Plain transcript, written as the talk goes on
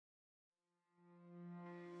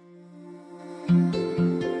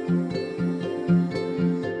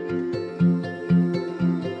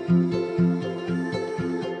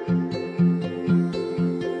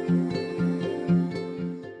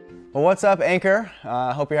What's up, Anchor?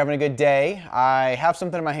 Hope you're having a good day. I have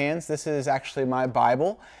something in my hands. This is actually my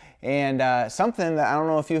Bible, and something that I don't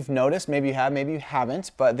know if you've noticed, maybe you have, maybe you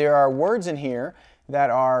haven't, but there are words in here that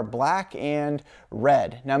are black and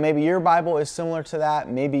red. Now, maybe your Bible is similar to that.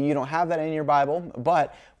 Maybe you don't have that in your Bible,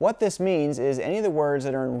 but what this means is any of the words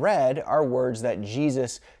that are in red are words that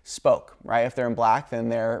Jesus spoke, right? If they're in black, then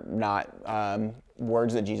they're not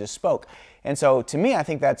words that Jesus spoke. And so to me, I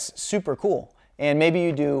think that's super cool. And maybe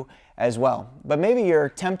you do as well. But maybe you're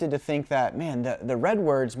tempted to think that, man, the red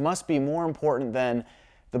words must be more important than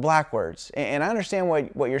the black words. And I understand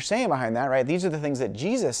what you're saying behind that, right? These are the things that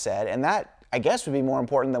Jesus said, and that, I guess, would be more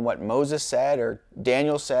important than what Moses said or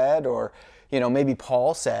Daniel said or, maybe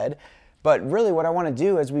Paul said. But really what I want to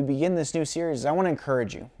do as we begin this new series is I want to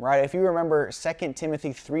encourage you, right? If you remember 2 Timothy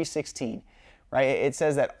 3:16, right? It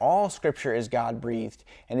says that all Scripture is God-breathed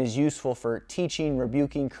and is useful for teaching,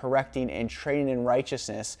 rebuking, correcting, and training in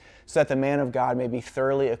righteousness so that the man of God may be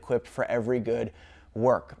thoroughly equipped for every good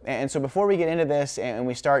work. And so before we get into this and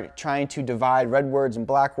we start trying to divide red words and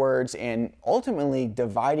black words and ultimately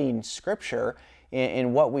dividing Scripture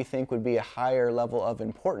in what we think would be a higher level of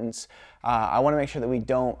importance, I want to make sure that we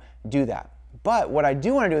don't do that. But what I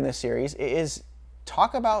do want to do in this series is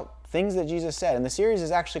talk about things that Jesus said. And the series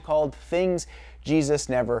is actually called Things Jesus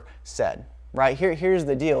Never Said, right? Here's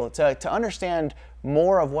the deal. To understand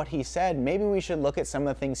more of what he said, maybe we should look at some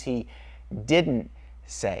of the things he didn't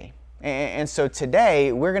say. And so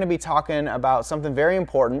today, we're going to be talking about something very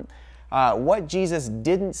important, what Jesus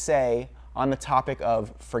didn't say on the topic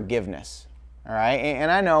of forgiveness, all right? And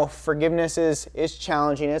I know forgiveness is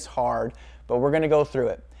challenging, it's hard, but we're going to go through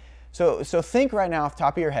it. So think right now off the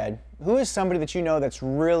top of your head, who is somebody that you know that's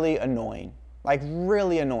really annoying? Like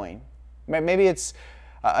really annoying. Maybe it's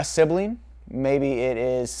a sibling. Maybe it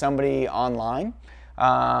is somebody online.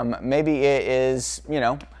 Maybe it is,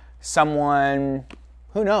 someone,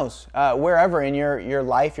 who knows, wherever in your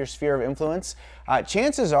life, your sphere of influence.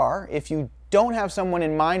 Chances are, if you don't have someone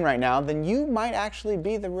in mind right now, then you might actually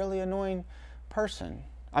be the really annoying person.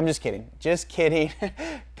 I'm just kidding. Just kidding.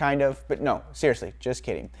 Kind of. But no, seriously, just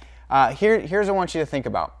kidding. Here's what I want you to think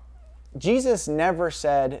about. Jesus never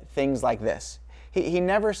said things like this. He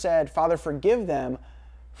never said, Father, forgive them,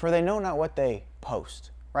 for they know not what they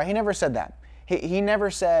post. Right? He never said that. He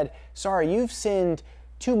never said, sorry, you've sinned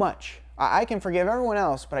too much. I can forgive everyone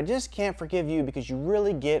else, but I just can't forgive you because you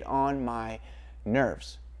really get on my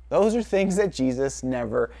nerves. Those are things that Jesus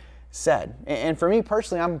never said. And for me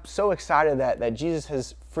personally, I'm so excited that Jesus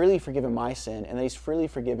has freely forgiven my sin and that he's freely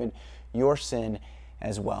forgiven your sin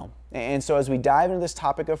as well. And so as we dive into this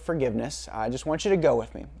topic of forgiveness, I just want you to go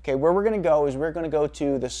with me. Okay, where we're going to go is we're going to go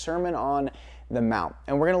to the Sermon on the Mount.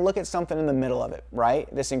 And we're going to look at something in the middle of it, right?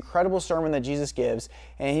 This incredible sermon that Jesus gives.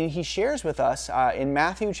 And he shares with us in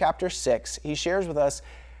Matthew chapter 6, he shares with us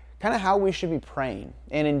kind of how we should be praying.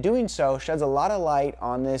 And in doing so, sheds a lot of light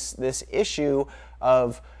on this issue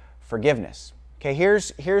of forgiveness. Okay,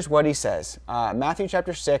 here's what he says. Matthew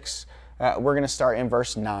chapter 6, we're going to start in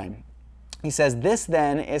verse 9. He says, "This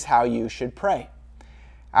then is how you should pray.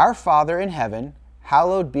 Our Father in heaven,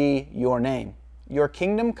 hallowed be your name. Your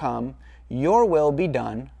kingdom come, your will be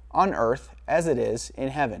done on earth as it is in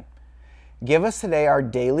heaven. Give us today our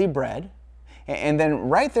daily bread." And then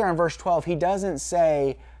right there in verse 12, he doesn't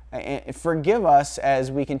say, forgive us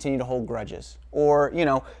as we continue to hold grudges. Or,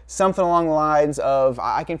 something along the lines of,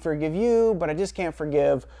 I can forgive you, but I just can't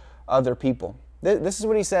forgive other people. This is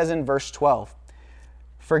what he says in verse 12.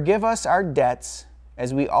 "Forgive us our debts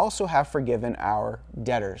as we also have forgiven our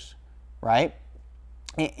debtors," right?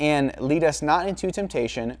 "And lead us not into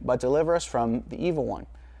temptation, but deliver us from the evil one."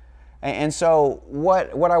 And so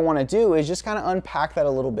what I want to do is just kind of unpack that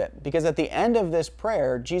a little bit. Because at the end of this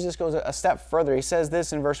prayer, Jesus goes a step further. He says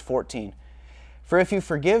this in verse 14. "For if you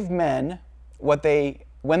forgive men when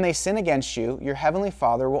they sin against you, your heavenly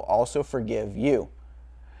Father will also forgive you.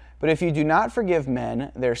 But if you do not forgive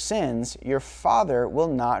men their sins, your Father will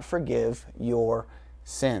not forgive your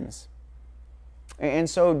sins." And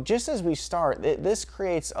so just as we start, this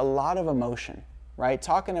creates a lot of emotion, right?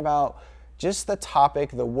 Talking about just the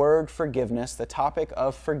topic, the word forgiveness, the topic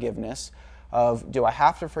of forgiveness, of do I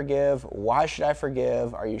have to forgive? Why should I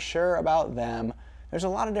forgive? Are you sure about them? There's a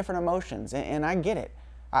lot of different emotions, and I get it.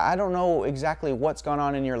 I don't know exactly what's gone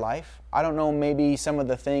on in your life. I don't know maybe some of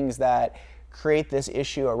the things that create this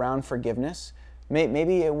issue around forgiveness.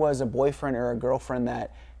 Maybe it was a boyfriend or a girlfriend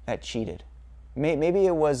that cheated. Maybe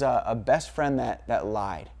it was a best friend that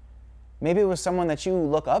lied. Maybe it was someone that you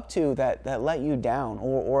look up to that let you down,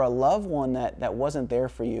 or a loved one that wasn't there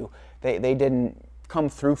for you. They didn't come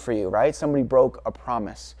through for you, right? Somebody broke a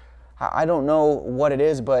promise. I don't know what it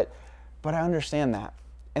is, but but I understand that.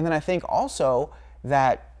 And then I think also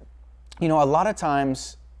that, a lot of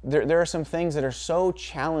times there are some things that are so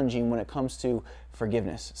challenging when it comes to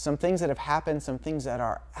forgiveness. Some things that have happened, some things that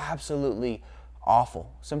are absolutely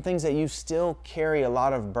awful, some things that you still carry a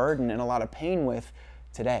lot of burden and a lot of pain with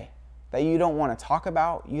today that you don't want to talk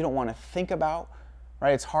about, you don't want to think about,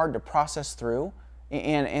 right? It's hard to process through.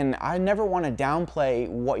 And I never want to downplay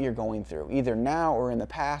what you're going through, either now or in the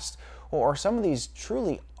past, or some of these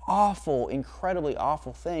truly awful, incredibly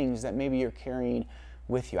awful things that maybe you're carrying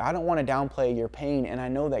with you. I don't want to downplay your pain, and I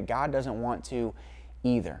know that God doesn't want to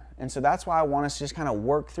either. And so that's why I want us to just kind of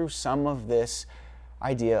work through some of this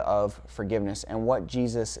idea of forgiveness and what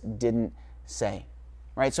Jesus didn't say,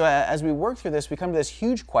 right? So as we work through this, we come to this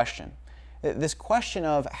huge question, this question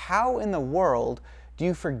of how in the world do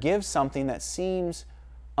you forgive something that seems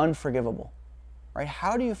unforgivable, right?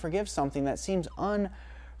 How do you forgive something that seems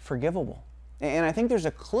unforgivable? And I think there's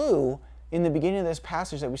a clue in the beginning of this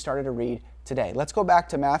passage that we started to read today. Let's go back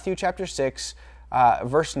to Matthew chapter 6,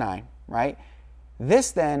 verse 9, right? This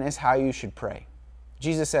then is how you should pray.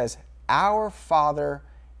 Jesus says, "Our Father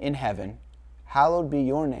in heaven, hallowed be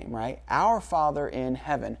your name," right? Our Father in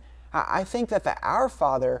heaven. I think that the Our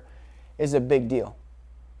Father is a big deal.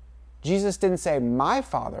 Jesus didn't say my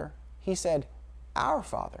Father, he said our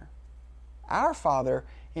Father. Our Father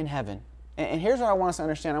in heaven. And here's what I want us to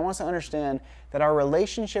understand. I want us to understand that our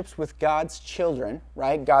relationships with God's children,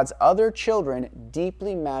 right, God's other children,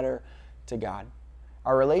 deeply matter to God.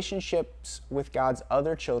 Our relationships with God's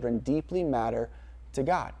other children deeply matter to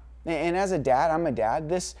God. And as a dad, I'm a dad,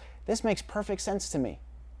 this makes perfect sense to me.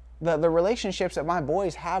 The relationships that my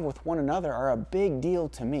boys have with one another are a big deal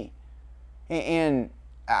to me. And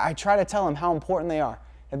I try to tell them how important they are.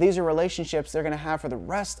 That these are relationships they're going to have for the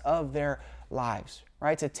rest of their lives,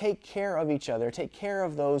 right? To take care of each other, take care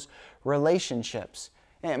of those relationships.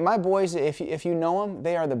 And my boys, if you know them,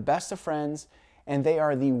 they are the best of friends and they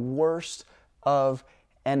are the worst of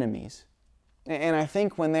enemies. And I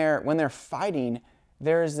think when they're fighting,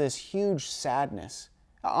 there is this huge sadness.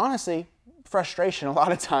 Honestly, frustration a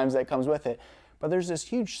lot of times that comes with it. But there's this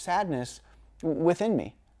huge sadness within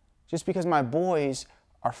me just because my boys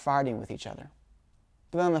are fighting with each other.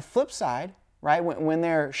 But on the flip side, right, when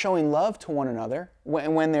they're showing love to one another,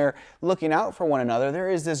 when they're looking out for one another, there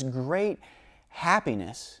is this great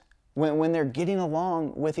happiness when they're getting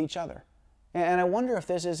along with each other. And I wonder if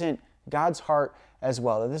this isn't God's heart as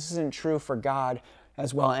well, that this isn't true for God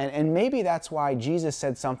as well. And maybe that's why Jesus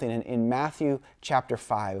said something in Matthew chapter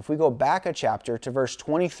 5. If we go back a chapter to verse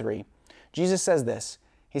 23, Jesus says this.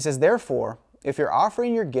 He says, "Therefore, if you're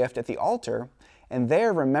offering your gift at the altar, and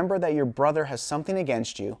there remember that your brother has something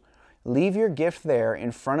against you, leave your gift there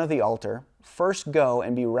in front of the altar. First go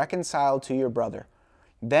and be reconciled to your brother.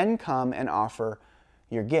 Then come and offer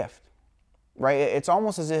your gift." Right? It's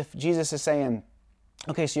almost as if Jesus is saying,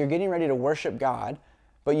 okay, so you're getting ready to worship God,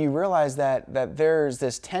 but you realize that there's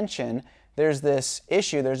this tension, there's this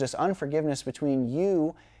issue, there's this unforgiveness between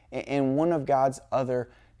you and one of God's other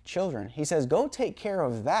children. He says, go take care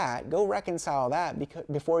of that, go reconcile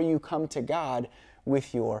that before you come to God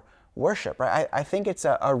with your worship. Right? I think it's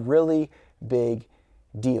a really big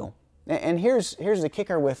deal. And here's the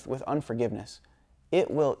kicker with unforgiveness. It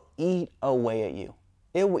will eat away at you.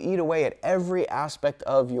 It will eat away at every aspect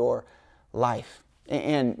of your life.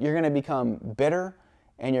 And you're going to become bitter,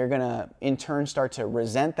 and you're going to, in turn, start to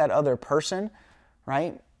resent that other person,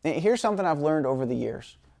 right? And here's something I've learned over the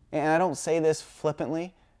years. And I don't say this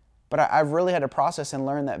flippantly, but I've really had to process and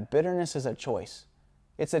learn that bitterness is a choice.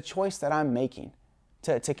 It's a choice that I'm making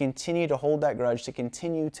to continue to hold that grudge, to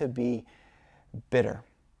continue to be bitter.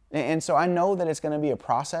 And so I know that it's going to be a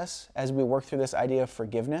process as we work through this idea of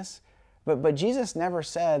forgiveness, but Jesus never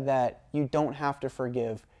said that you don't have to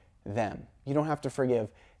forgive them. You don't have to forgive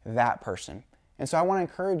that person. And so I want to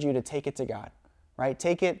encourage you to take it to God, right?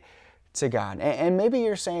 Take it to God. And maybe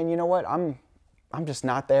you're saying, you know what, I'm just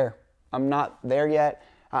not there. I'm not there yet.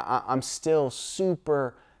 I'm still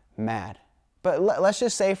super mad. But let's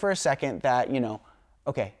just say for a second that,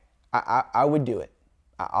 okay, I would do it.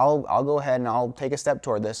 I'll go ahead and I'll take a step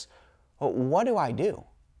toward this. But what do I do?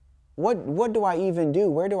 What do I even do?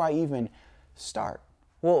 Where do I even start?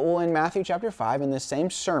 Well, in Matthew chapter 5, in this same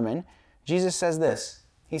sermon, Jesus says this.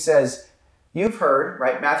 He says, you've heard,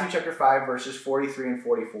 right, Matthew chapter 5, verses 43 and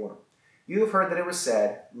 44. You have heard that it was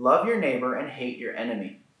said, love your neighbor and hate your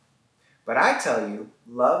enemy. But I tell you,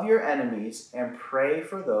 love your enemies and pray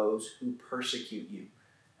for those who persecute you.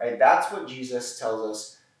 Right? That's what Jesus tells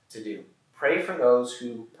us to do. Pray for those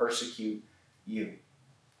who persecute you.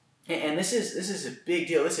 And this is a big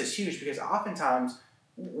deal. This is huge because oftentimes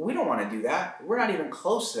we don't want to do that. We're not even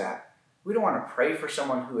close to that. We don't want to pray for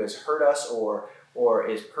someone who has hurt us or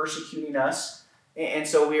is persecuting us. And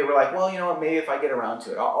so we were like, well, you know what, maybe if I get around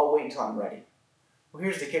to it, I'll wait until I'm ready. Well,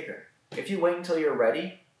 here's the kicker. If you wait until you're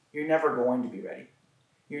ready, you're never going to be ready.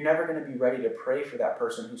 You're never going to be ready to pray for that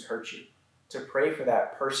person who's hurt you, to pray for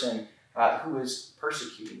that person who is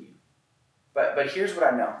persecuting you. But here's what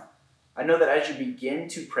I know. I know that as you begin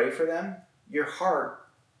to pray for them, your heart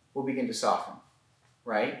will begin to soften,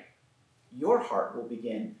 right? Your heart will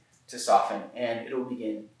begin to soften and it will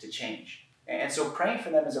begin to change. And so praying for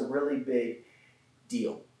them is a really big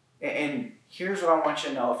deal. And here's what I want you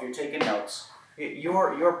to know if you're taking notes.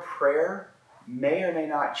 Your prayer may or may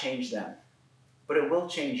not change them, but it will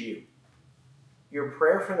change you. Your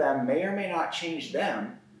prayer for them may or may not change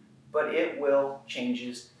them, but it will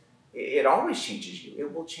changes. It always changes you.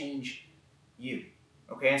 It will change you.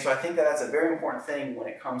 Okay, and so I think that that's a very important thing when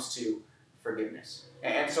it comes to forgiveness.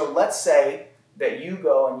 And so let's say that you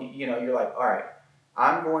go and you're like, all right,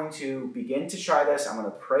 I'm going to begin to try this. I'm going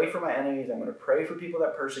to pray for my enemies. I'm going to pray for people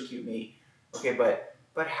that persecute me. Okay,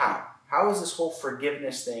 but how? How is this whole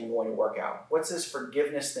forgiveness thing going to work out? What's this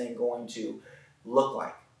forgiveness thing going to look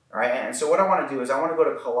like? All right, and so what I want to do is I want to go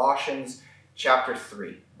to Colossians chapter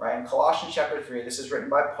 3. Right, in Colossians chapter 3, this is written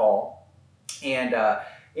by Paul, and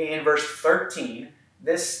in verse 13,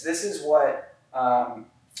 this is what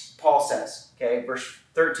Paul says. Okay, verse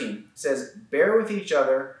 13 says, "Bear with each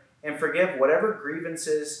other and forgive whatever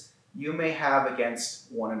grievances you may have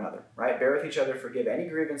against one another." Right, bear with each other, forgive any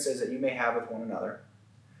grievances that you may have with one another.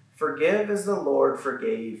 Forgive as the Lord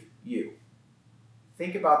forgave you.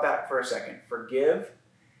 Think about that for a second. Forgive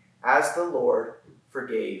as the Lord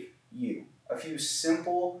forgave you. A few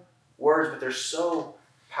simple words, but they're so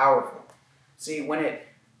powerful. See, when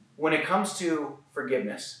it comes to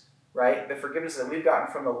forgiveness, right? The forgiveness that we've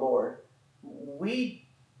gotten from the Lord, we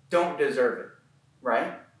don't deserve it,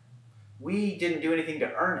 right? We didn't do anything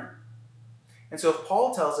to earn it. And so if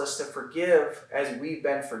Paul tells us to forgive as we've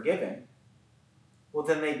been forgiven, well,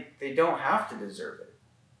 then they don't have to deserve it.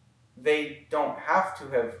 They don't have to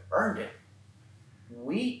have earned it.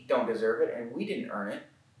 We don't deserve it, and we didn't earn it.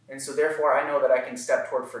 And so therefore, I know that I can step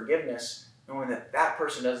toward forgiveness knowing that that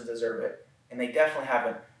person doesn't deserve it, and they definitely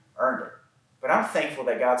haven't earned it. But I'm thankful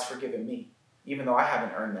that God's forgiven me, even though I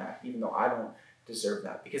haven't earned that, even though I don't deserve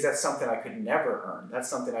that, because that's something I could never earn. That's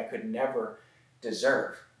something I could never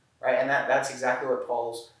deserve, right? And that's exactly what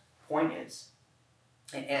Paul's point is.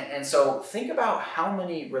 And so think about how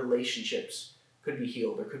many relationships could be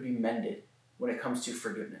healed or could be mended when it comes to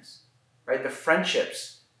forgiveness, right? The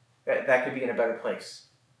friendships that could be in a better place.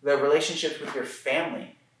 The relationships with your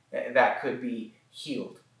family that could be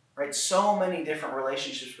healed, right? So many different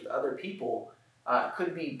relationships with other people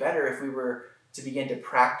could be better if we were to begin to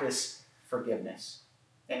practice forgiveness.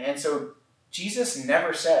 And so Jesus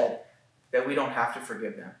never said that we don't have to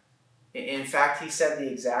forgive them. In fact, he said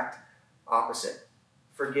the exact opposite.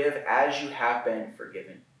 Forgive as you have been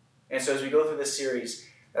forgiven. And so as we go through this series,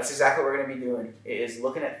 that's exactly what we're going to be doing, is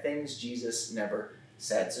looking at things Jesus never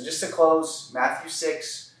said. So just to close, Matthew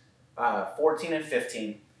 6, 14 and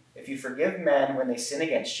 15. If you forgive men when they sin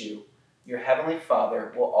against you, your heavenly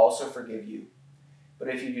Father will also forgive you. But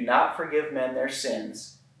if you do not forgive men their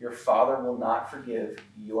sins, your Father will not forgive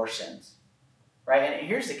your sins. Right? And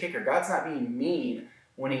here's the kicker. God's not being mean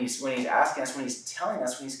when he's asking us, when he's telling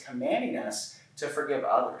us, when he's commanding us to forgive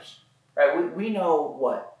others. Right? We know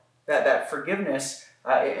what? That forgiveness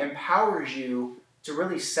it empowers you to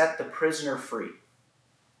really set the prisoner free.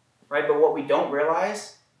 Right? But what we don't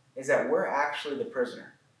realize is that we're actually the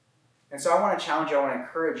prisoner. And so I want to challenge you, I want to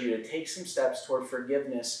encourage you to take some steps toward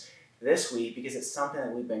forgiveness this week because it's something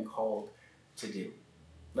that we've been called to do.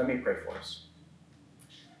 Let me pray for us.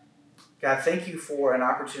 God, thank you for an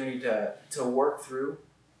opportunity to work through,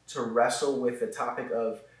 to wrestle with the topic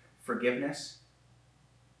of forgiveness.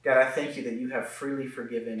 God, I thank you that you have freely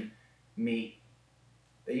forgiven me,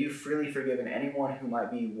 that you've freely forgiven anyone who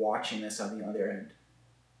might be watching this on the other end.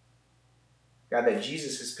 God, that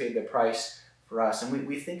Jesus has paid the price for us. And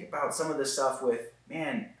we think about some of this stuff with,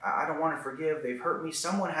 man, I don't want to forgive. They've hurt me.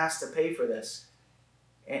 Someone has to pay for this.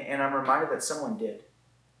 And I'm reminded that someone did.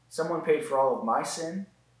 Someone paid for all of my sin.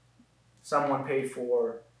 Someone paid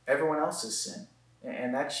for everyone else's sin.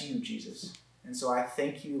 And that's you, Jesus. And so I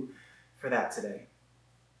thank you for that today.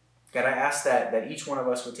 God, I ask that each one of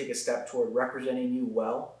us would take a step toward representing you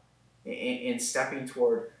well in stepping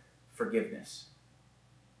toward forgiveness.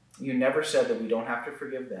 You never said that we don't have to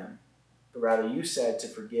forgive them, but rather you said to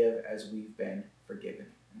forgive as we've been forgiven.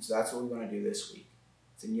 And so that's what we want to do this week.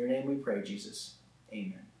 It's in your name we pray, Jesus.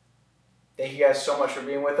 Amen. Thank you guys so much for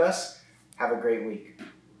being with us. Have a great week.